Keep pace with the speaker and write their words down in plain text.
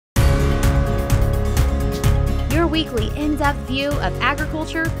weekly in-depth view of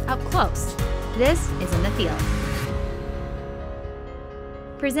agriculture up close. This is In the Field.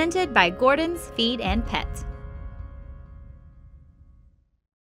 Presented by Gordon's Feed and Pet.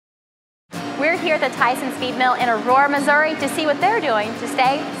 We're here at the Tyseon feed mill in Aurora, Missouri to see what they're doing to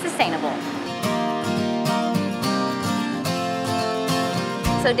stay sustainable.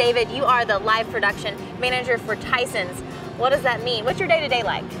 So David, you are the live production manager for Tyseon's. What does that mean? What's your day-to-day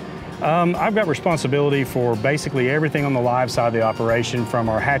like? I've got responsibility for basically everything on the live side of the operation, from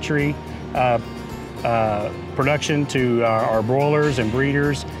our hatchery production to our broilers and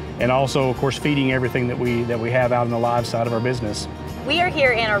breeders, and also, of course, feeding everything that we have out on the live side of our business. We are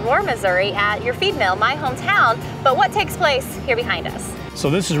here in Aurora, Missouri at your feed mill, my hometown, but what takes place here behind us? So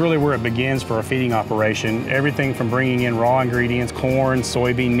this is really where it begins for a feeding operation. Everything from bringing in raw ingredients, corn,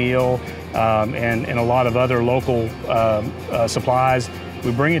 soybean meal, and a lot of other local supplies.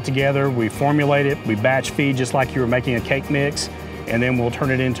 We bring it together, we formulate it, we batch feed just like you were making a cake mix, and then we'll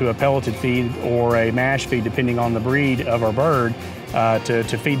turn it into a pelleted feed or a mash feed depending on the breed of our bird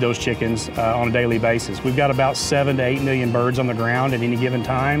to feed those chickens on a daily basis. We've got about 7 to 8 million birds on the ground at any given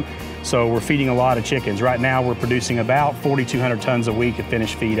time, so we're feeding a lot of chickens. Right now we're producing about 4,200 tons a week of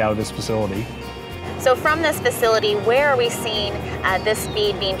finished feed out of this facility. So from this facility, where are we seeing this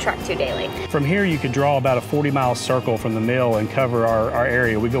feed being trucked to daily? From here you could draw about a 40-mile circle from the mill and cover our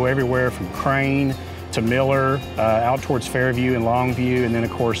area. We go everywhere from Crane to Miller, out towards Fairview and Longview, and then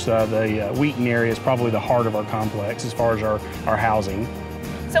of course the Wheaton area is probably the heart of our complex as far as our housing.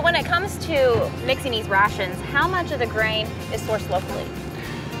 So when it comes to mixing these rations, how much of the grain is sourced locally?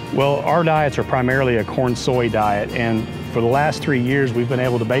 Well, our diets are primarily a corn-soy diet, and for the last 3 years we've been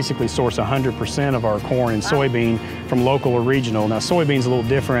able to basically source 100% of our corn and soybean from local or regional. Now soybean's a little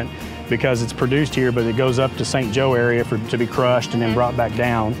different because it's produced here, but it goes up to St. Joe area to be crushed and then brought back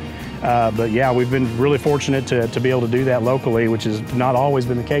down. But yeah, we've been really fortunate to be able to do that locally, which has not always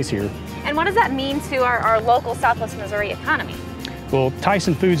been the case here. And what does that mean to our local Southwest Missouri economy? Well,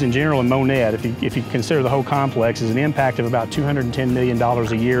 Tyson Foods in general and Monette, if you consider the whole complex, is an impact of about $210 million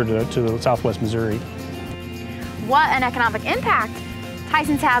a year to the Southwest Missouri. What an economic impact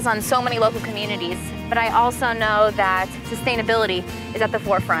Tyson's has on so many local communities, but I also know that sustainability is at the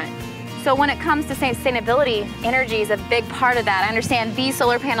forefront. So when it comes to sustainability, energy is a big part of that. I understand these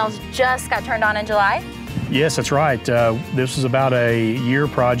solar panels just got turned on in July? Yes, that's right. This was about a year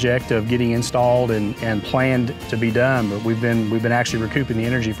project of getting installed and planned to be done, but we've been actually recouping the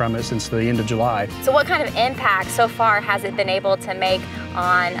energy from it since the end of July. So what kind of impact so far has it been able to make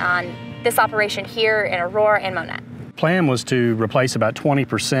on this operation here in Aurora and Monette? Plan was to replace about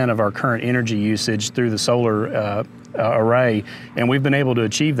 20% of our current energy usage through the solar array, and we've been able to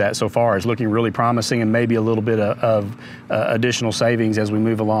achieve that so far. It's looking really promising, and maybe a little bit of additional savings as we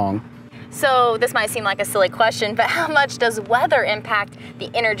move along. So this might seem like a silly question, but how much does weather impact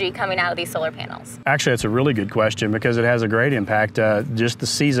the energy coming out of these solar panels? Actually, that's a really good question because it has a great impact. Just the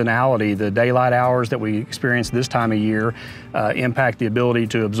seasonality, the daylight hours that we experience this time of year impact the ability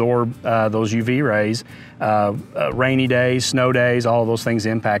to absorb those UV rays. Rainy days, snow days, all of those things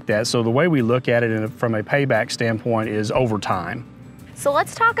impact that. So the way we look at it from a payback standpoint is over time. So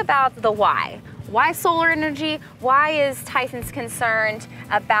let's talk about the why. Why solar energy? Why is Tyson's concerned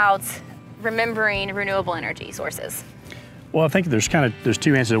about remembering renewable energy sources? Well, I think there's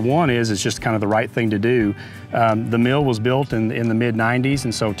two answers. One is it's just kind of the right thing to do. The mill was built in the mid-90s,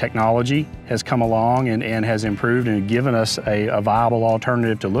 and so technology has come along and has improved and given us a viable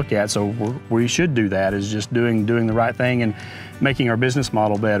alternative to look at. So we should do that, is just doing the right thing and making our business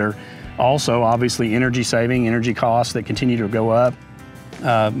model better. Also, obviously, energy saving, energy costs that continue to go up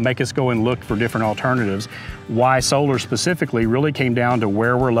make us go and look for different alternatives. Why solar specifically really came down to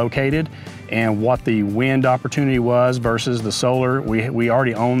where we're located and what the wind opportunity was versus the solar. We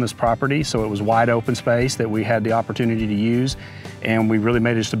already own this property, so it was wide open space that we had the opportunity to use, and we really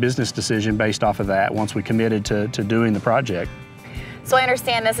made just a business decision based off of that once we committed to doing the project. So I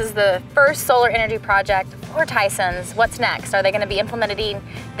understand this is the first solar energy project for Tyson's. What's next? Are they going to be implementing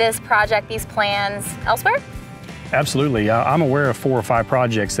this project, these plans elsewhere? Absolutely. I'm aware of 4 or 5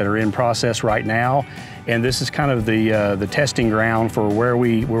 projects that are in process right now, and this is kind of the testing ground for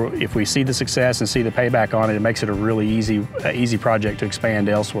if we see the success and see the payback on it, it makes it a really easy project to expand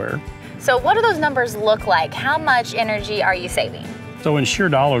elsewhere. So what do those numbers look like? How much energy are you saving? So in sheer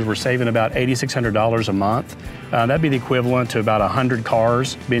dollars, we're saving about $8,600 a month. That'd be the equivalent to about 100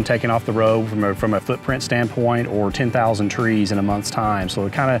 cars being taken off the road from a footprint standpoint, or 10,000 trees in a month's time. So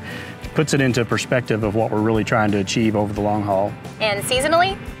it kind of puts it into perspective of what we're really trying to achieve over the long haul. And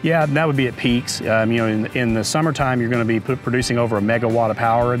seasonally? Yeah, that would be at peaks. In the summertime, you're going to be producing over 1 megawatt of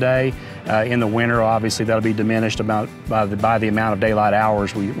power a day. In the winter, obviously, that'll be diminished by the amount of daylight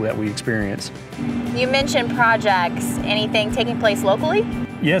hours that we experience. You mentioned projects. Anything taking place locally?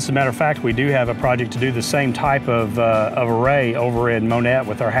 Yes, as a matter of fact, we do have a project to do the same type of array over in Monette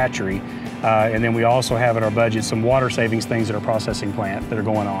with our hatchery. And then we also have in our budget some water savings things at our processing plant that are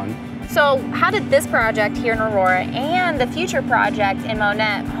going on. So how did this project here in Aurora and the future project in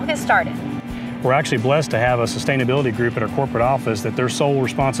Monette all get started? We're actually blessed to have a sustainability group at our corporate office that their sole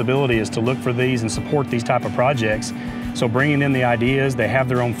responsibility is to look for these and support these type of projects. So bringing in the ideas, they have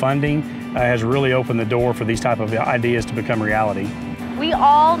their own funding, has really opened the door for these type of ideas to become reality. We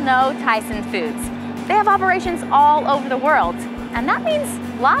all know Tyseon Foods. They have operations all over the world, and that means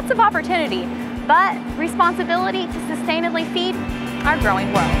lots of opportunity, but responsibility to sustainably feed our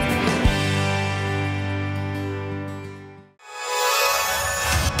growing world.